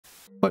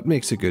What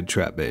makes a good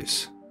trap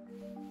base?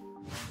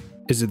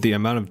 Is it the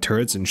amount of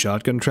turrets and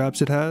shotgun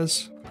traps it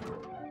has?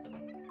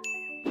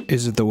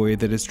 Is it the way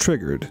that it's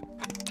triggered?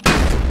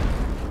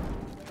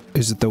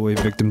 Is it the way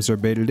victims are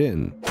baited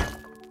in?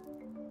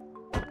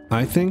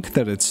 I think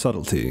that it's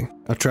subtlety,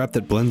 a trap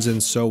that blends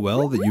in so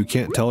well that you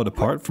can't tell it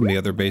apart from the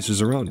other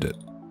bases around it.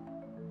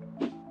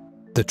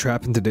 The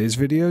trap in today's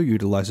video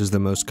utilizes the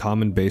most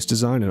common base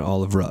design in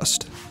all of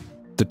Rust,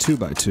 the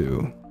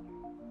 2x2.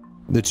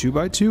 The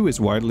 2x2 is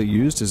widely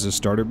used as a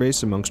starter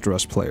base amongst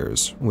Rust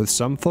players, with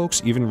some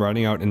folks even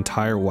writing out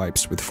entire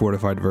wipes with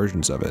fortified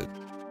versions of it.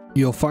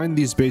 You'll find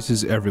these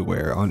bases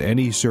everywhere on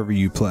any server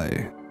you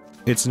play.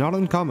 It's not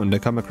uncommon to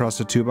come across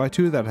a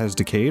 2x2 that has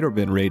decayed or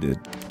been raided.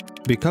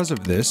 Because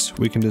of this,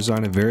 we can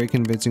design a very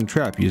convincing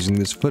trap using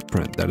this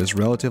footprint that is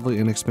relatively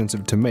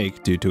inexpensive to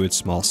make due to its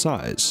small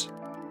size.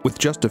 With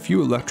just a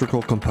few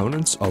electrical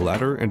components, a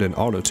ladder, and an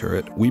auto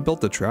turret, we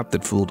built a trap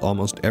that fooled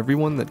almost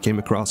everyone that came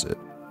across it.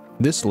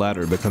 This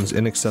ladder becomes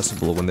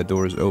inaccessible when the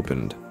door is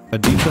opened, a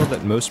detail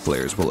that most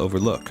players will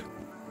overlook.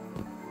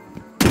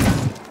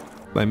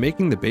 By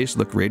making the base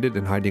look raided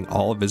and hiding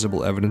all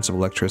visible evidence of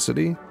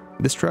electricity,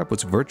 this trap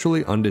was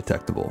virtually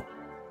undetectable.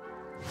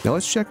 Now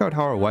let's check out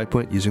how our wipe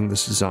went using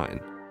this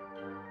design.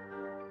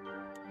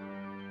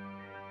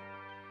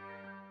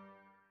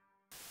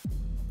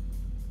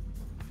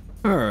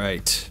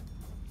 Alright,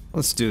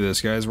 let's do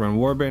this, guys. We're on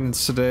War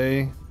Bandits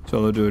today.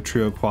 Solo do a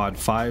trio quad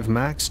 5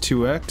 max,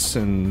 2x,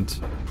 and...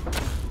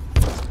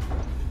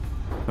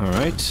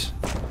 Alright.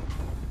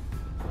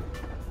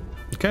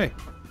 Okay.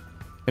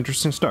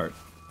 Interesting start.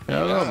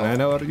 Hello,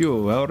 man. How are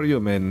you? How are you,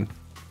 man?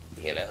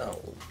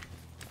 Hello.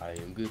 I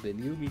am good, and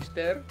you,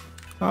 mister?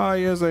 Ah,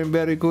 yes, I'm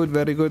very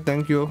good,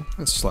 thank you.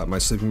 Let's slap my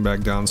sleeping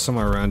bag down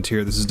somewhere around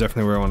here. This is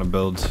definitely where I want to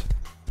build.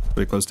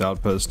 Pretty close to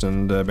Outpost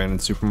and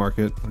Abandoned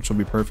Supermarket, which will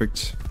be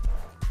perfect.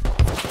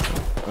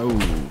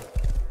 Oh.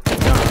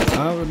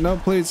 No, no,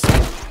 please.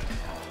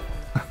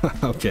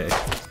 Okay.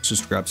 Let's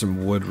just grab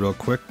some wood real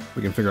quick.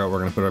 We can figure out where we're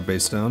going to put our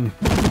base down.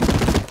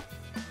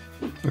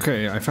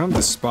 Okay, I found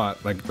this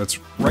spot, like, that's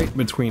right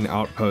between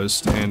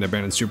Outpost and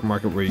Abandoned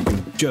Supermarket where you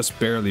can just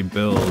barely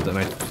build, and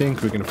I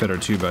think we can fit our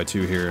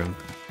 2x2 here.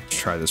 Let's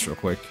try this real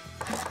quick.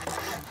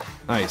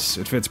 Nice,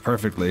 it fits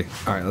perfectly.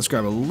 Alright, let's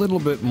grab a little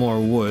bit more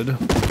wood.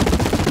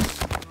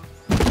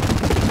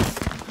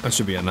 That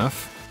should be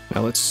enough.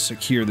 Now let's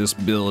secure this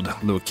build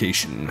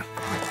location.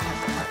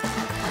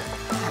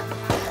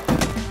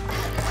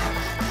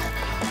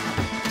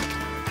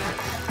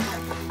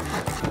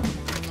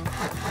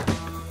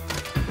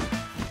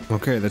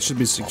 Okay, that should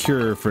be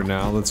secure for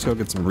now. Let's go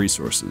get some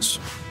resources.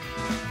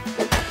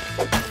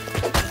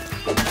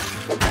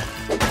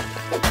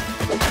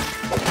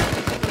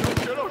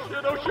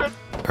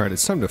 Alright,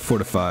 it's time to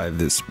fortify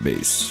this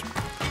base.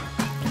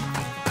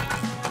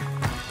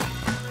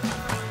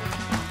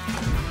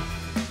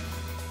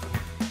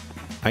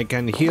 I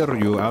can hear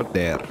you out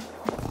there.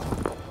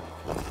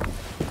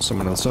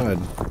 Someone outside.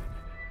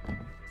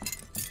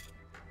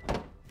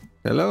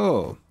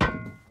 Hello.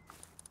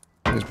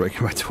 He's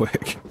breaking my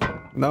twig.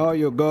 No,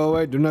 you go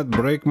away. Do not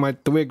break my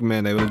twig,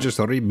 man. I will just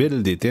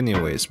rebuild it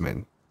anyways,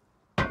 man.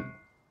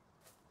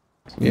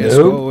 Yes,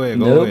 nope, go away,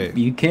 go nope, away.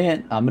 You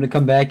can't. I'm gonna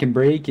come back and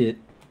break it.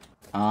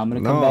 I'm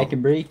gonna come back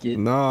and break it.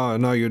 No,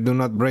 no, you do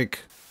not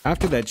break.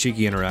 After that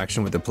cheeky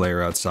interaction with the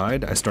player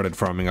outside, I started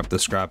farming up the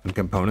scrap and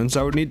components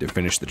I would need to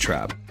finish the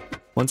trap.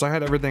 Once I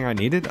had everything I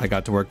needed, I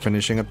got to work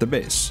finishing up the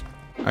base.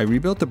 I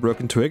rebuilt the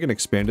broken twig and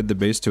expanded the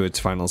base to its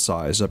final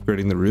size,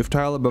 upgrading the roof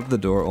tile above the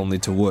door only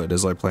to wood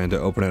as I planned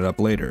to open it up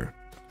later.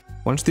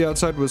 Once the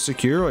outside was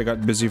secure, I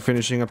got busy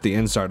finishing up the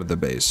inside of the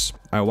base.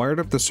 I wired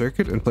up the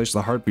circuit and placed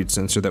the heartbeat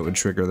sensor that would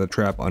trigger the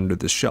trap under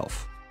this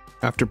shelf.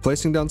 After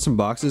placing down some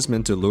boxes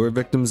meant to lure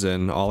victims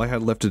in, all I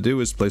had left to do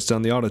was place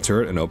down the auto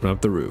turret and open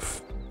up the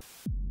roof.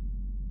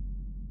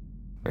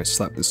 I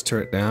slap this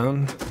turret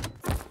down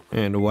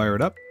and wire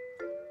it up.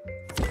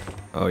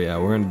 Oh yeah,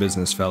 we're in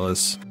business,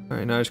 fellas.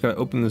 Alright, now I just gotta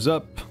open this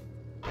up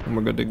and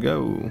we're good to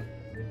go.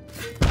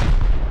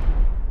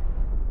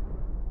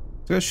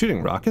 This guy's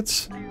shooting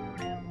rockets?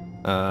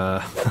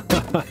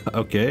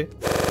 Okay.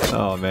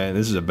 Oh man,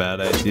 this is a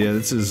bad idea.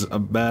 This is a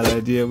bad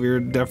idea.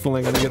 We're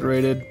definitely gonna get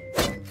raided.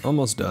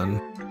 Almost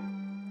done.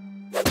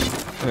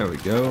 There we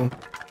go.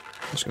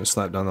 Just gonna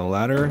slap down the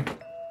ladder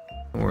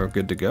and we're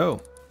good to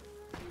go.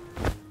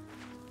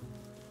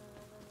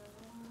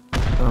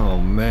 Oh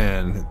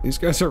man, these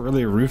guys are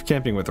really roof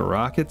camping with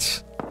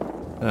rockets?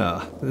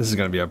 This is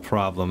gonna be a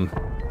problem.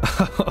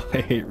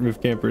 I hate roof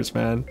campers,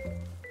 man.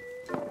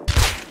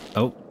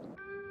 Oh.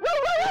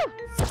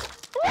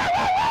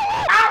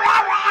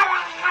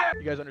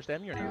 You guys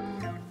understand me or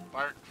not?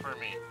 Bark for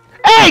me.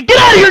 Hey, get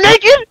out of here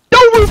naked!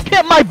 Don't roof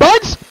camp my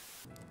buds!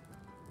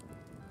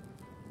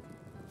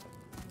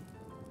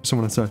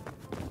 Someone inside.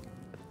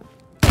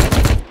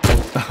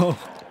 Oh.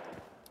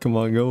 Come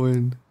on, go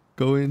in.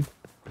 Go in.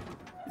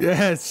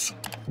 Yes!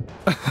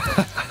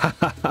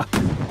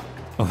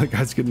 Oh, the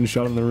guy's getting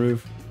shot on the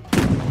roof.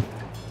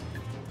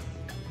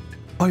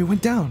 Oh, he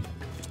went down.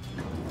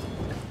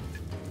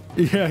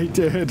 Yeah, he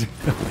did.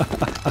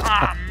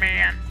 Aw,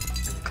 man.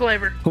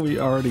 Clever. We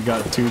already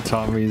got 2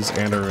 Tommies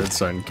and a red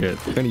sign kit.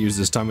 I'm gonna use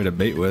this Tommy to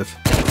bait with.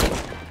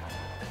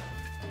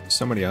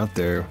 Somebody out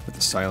there with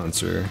a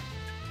silencer.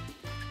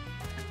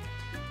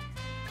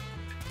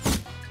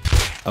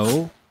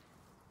 Oh.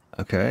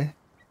 Okay.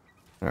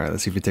 Alright,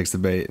 let's see if he takes the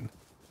bait.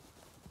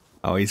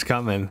 Oh, he's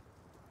coming.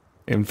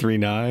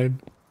 M39.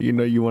 You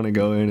know you want to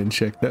go in and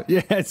check that.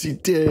 Yes, he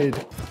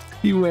did.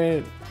 He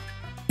went.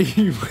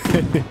 He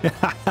went.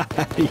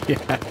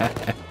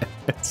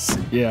 Yes.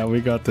 Yeah, we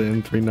got the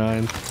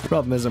M39.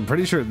 Problem is, I'm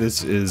pretty sure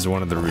this is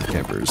one of the roof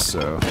campers,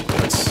 so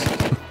let's...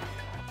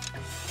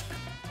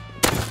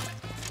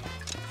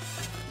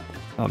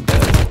 I'm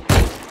dead.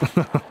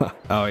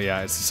 Oh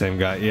yeah, it's the same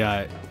guy.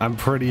 Yeah, I'm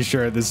pretty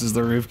sure this is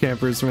the roof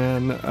campers,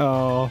 man.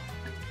 Oh.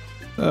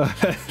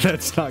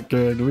 That's not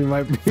good. We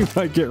might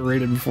get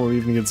raided before we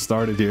even get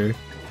started here.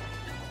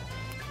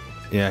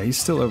 Yeah, he's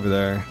still over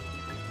there.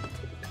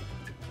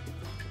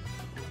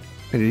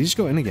 Hey, did he just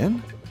go in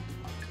again?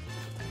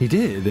 He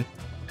did.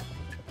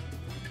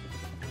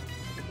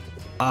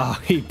 Oh,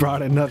 he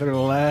brought another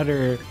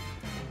ladder.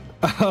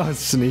 Oh,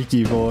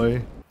 sneaky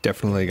boy.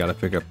 Definitely gotta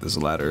pick up this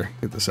ladder.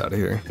 Get this out of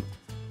here.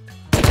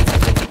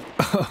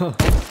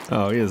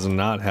 Oh, he is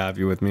not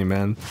happy with me,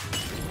 man.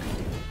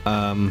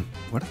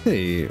 What are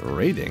they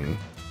raiding?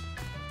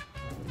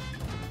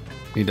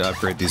 Need to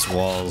upgrade these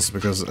walls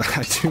because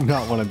I do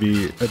not want to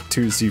be a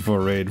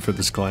 2C4 raid for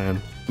this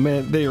clan.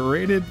 Man, they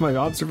raided my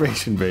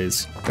observation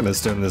base. Gonna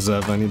stone this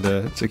up. I need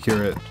to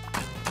secure it.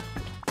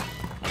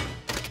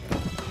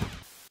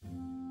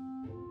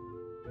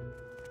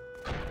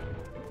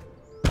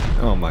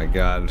 Oh my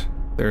god.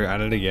 They're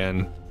at it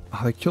again.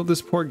 Oh, they killed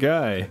this poor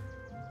guy.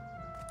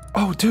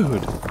 Oh,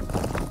 dude.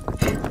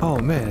 Oh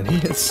man, he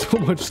had so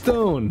much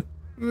stone.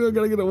 We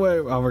gotta get away.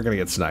 Oh, we're gonna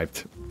get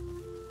sniped.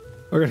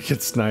 We're gonna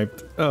get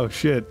sniped. Oh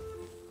shit.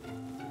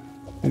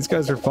 These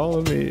guys are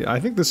following me. I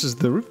think this is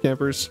the roof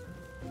campers.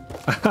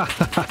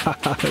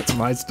 It's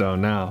my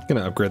stone now. I'm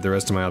gonna upgrade the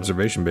rest of my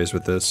observation base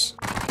with this.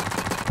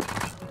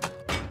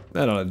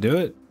 That ought to do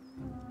it.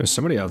 There's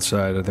somebody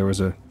outside. There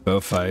was a bow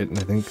fight, and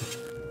I think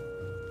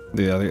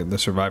the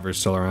survivor's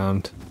still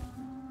around.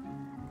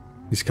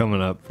 He's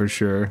coming up for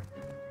sure.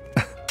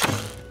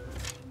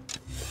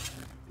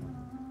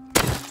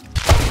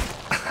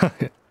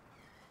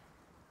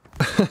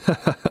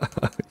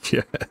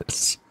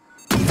 Yes.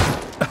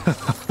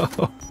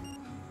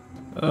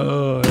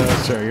 Oh,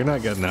 yeah, sure. You're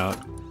not getting out.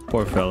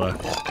 Poor fella.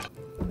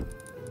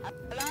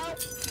 Hello?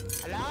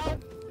 Hello?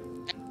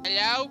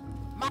 Hello?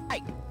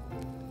 Mike!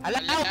 Hello,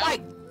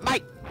 Mike!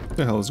 Mike! What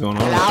the hell is going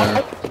on out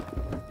there?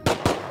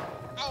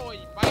 How are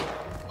you, Mike?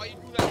 Why you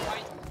do that,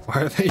 Mike?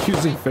 Why are they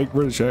using fake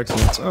British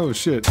accents? Oh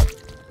shit.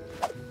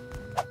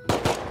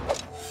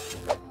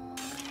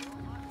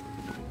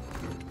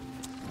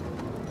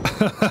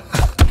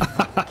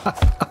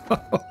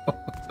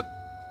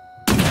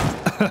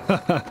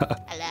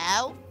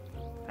 Hello?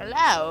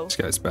 Hello? This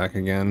guy's back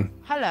again.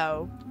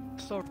 Hello.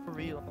 So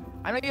real.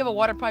 I know you have a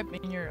water pipe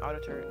in your auto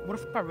turret. What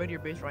if I raid your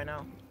base right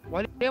now?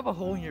 Why do you have a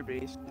hole in your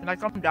base? Can I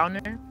come down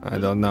there? I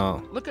don't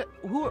know. Look at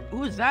who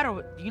is that?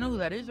 Or do you know who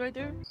that is right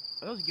there?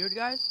 Are those geared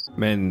guys?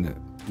 Men,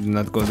 do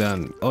not go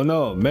down. Oh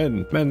no,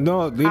 men,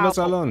 no, leave us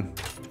alone.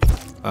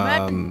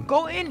 Man,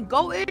 go in,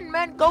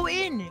 man, go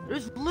in.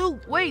 There's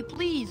loot. Wait,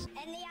 please.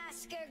 And the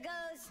Oscar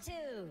goes to...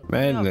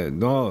 Men,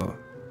 no,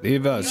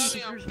 leave us,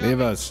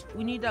 leave us.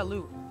 We need that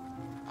loot.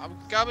 I'm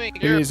coming.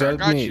 Here, Please I help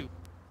got me. you.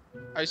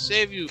 I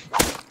save you.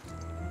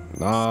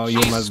 No, you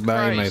Jesus must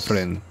buy, my Christ.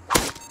 friend.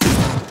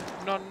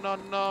 No, no,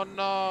 no,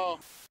 no.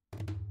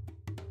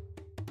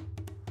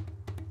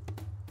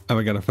 Oh,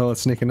 we got a fella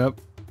sneaking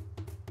up.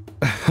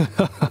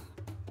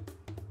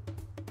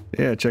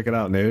 Yeah, check it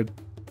out, dude.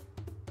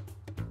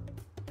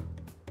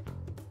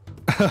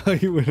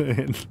 He went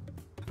in.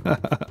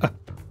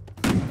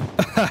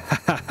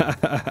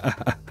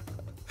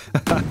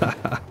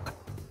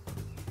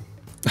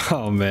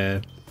 Oh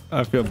man,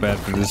 I feel bad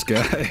for this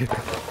guy.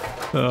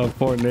 Oh,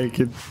 poor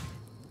naked.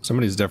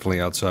 Somebody's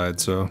definitely outside,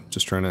 so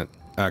just trying to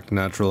act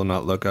natural and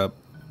not look up.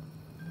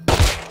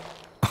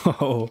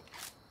 Oh,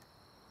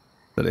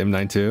 that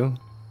M92?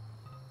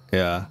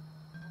 Yeah.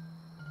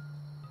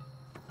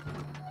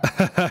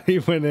 He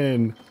went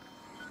in.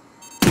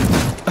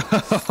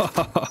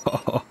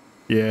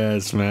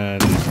 Yes, man.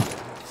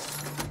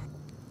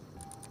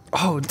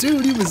 Oh,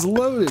 dude, he was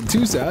loaded.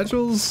 2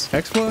 satchels?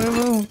 Expo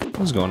ammo?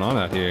 What's going on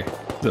out here?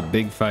 There's a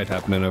big fight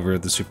happening over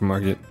at the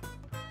supermarket.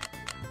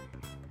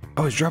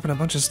 Oh, he's dropping a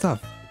bunch of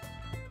stuff.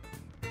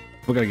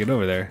 We gotta get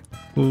over there.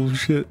 Oh,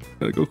 shit.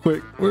 Gotta go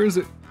quick. Where is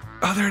it?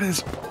 Oh, there it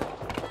is.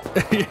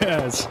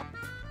 Yes.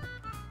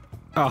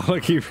 Oh,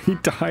 look, he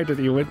died and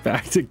he went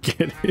back to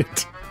get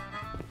it.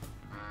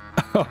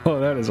 Oh,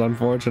 that is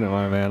unfortunate,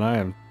 my man.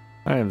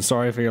 I am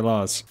sorry for your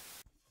loss.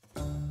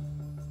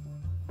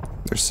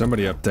 There's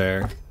somebody up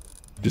there.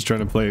 Just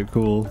trying to play it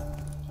cool.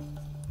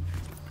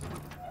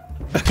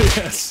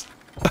 Yes!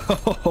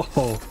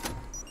 Oh,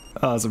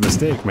 that was a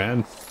mistake,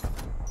 man.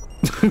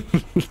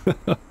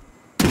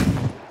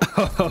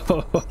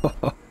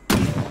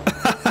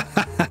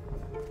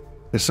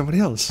 There's somebody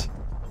else.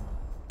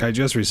 I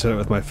just reset it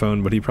with my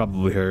phone, but he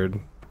probably heard.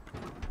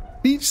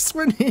 He just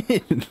went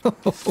in.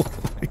 Oh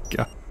my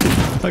god.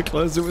 I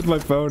closed it with my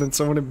phone and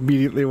someone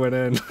immediately went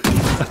in.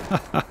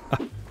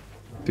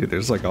 Dude,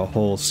 there's like a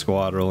whole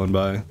squad rolling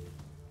by.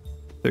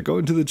 They're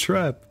going to the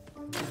trap.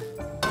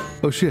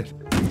 Oh shit.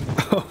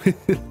 Oh,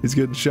 he's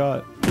getting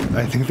shot.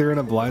 I think they're in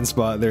a blind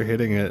spot. They're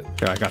hitting it.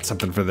 Here, I got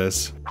something for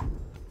this.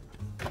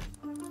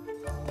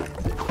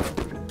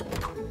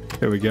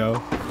 There we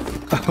go.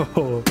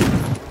 Oh.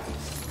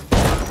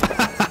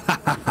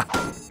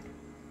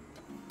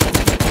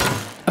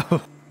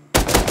 Oh.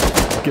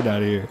 Get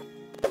out of here.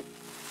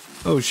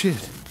 Oh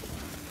shit.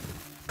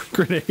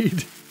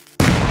 Grenade.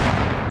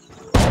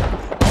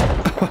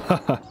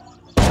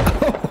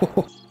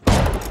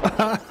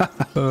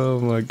 Oh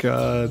my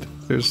god.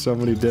 There's so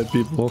many dead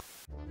people.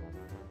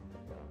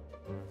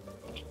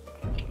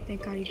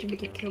 Thank God you didn't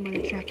get killed by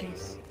the trap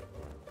base.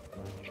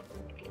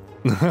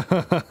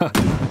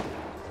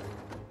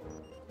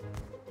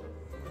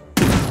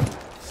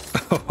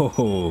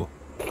 Oh.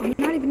 I'm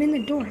not even in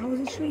the door. How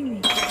is it shooting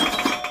me?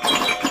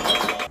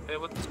 Hey,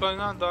 what's going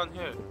on down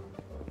here?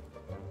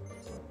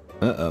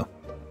 Uh-oh.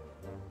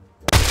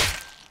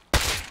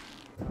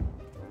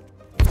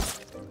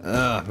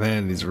 Ah,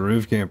 man, these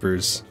roof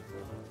campers.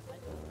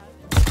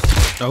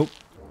 Oh.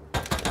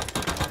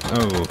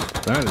 Oh,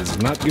 that is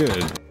not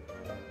good.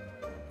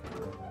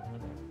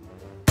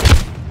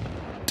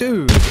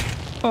 Dude!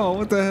 Oh,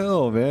 what the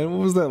hell, man? What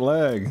was that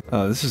lag?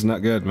 Oh, this is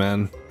not good,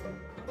 man.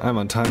 I'm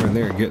on timer and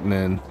they're getting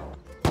in.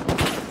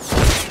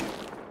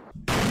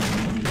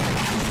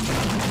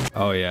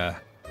 Oh, yeah.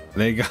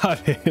 They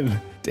got in.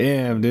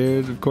 Damn,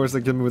 dude. Of course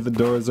they came with the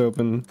doors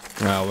open.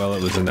 Oh, well,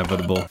 it was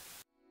inevitable.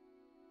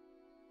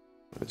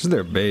 This is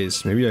their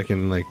base. Maybe I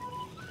can, like,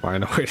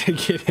 find a way to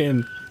get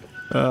in.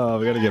 Oh,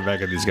 we gotta get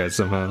back at these guys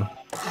somehow.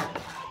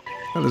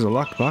 Oh, there's a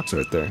locked box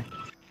right there.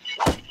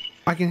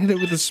 I can hit it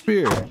with a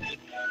spear.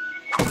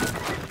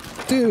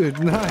 Dude,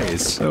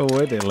 nice. No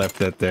way they left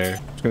that there.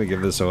 I'm just gonna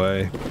give this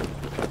away.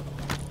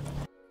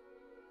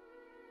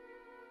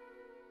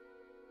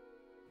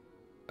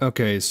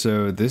 Okay,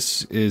 so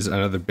this is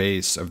another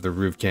base of the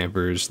roof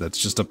campers that's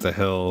just up the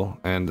hill,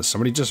 and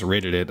somebody just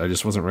raided it. I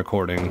just wasn't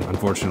recording,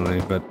 unfortunately,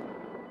 but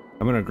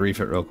I'm gonna grief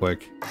it real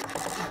quick.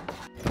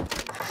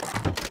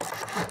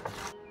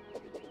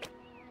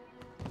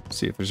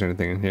 See if there's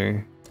anything in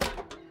here.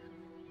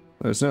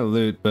 There's no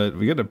loot, but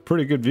we get a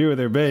pretty good view of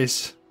their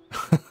base.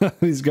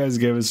 These guys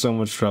gave us so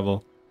much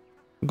trouble.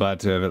 I'm glad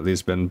to have at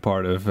least been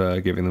part of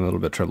giving them a little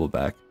bit of trouble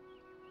back.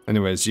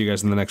 Anyways, see you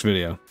guys in the next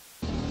video.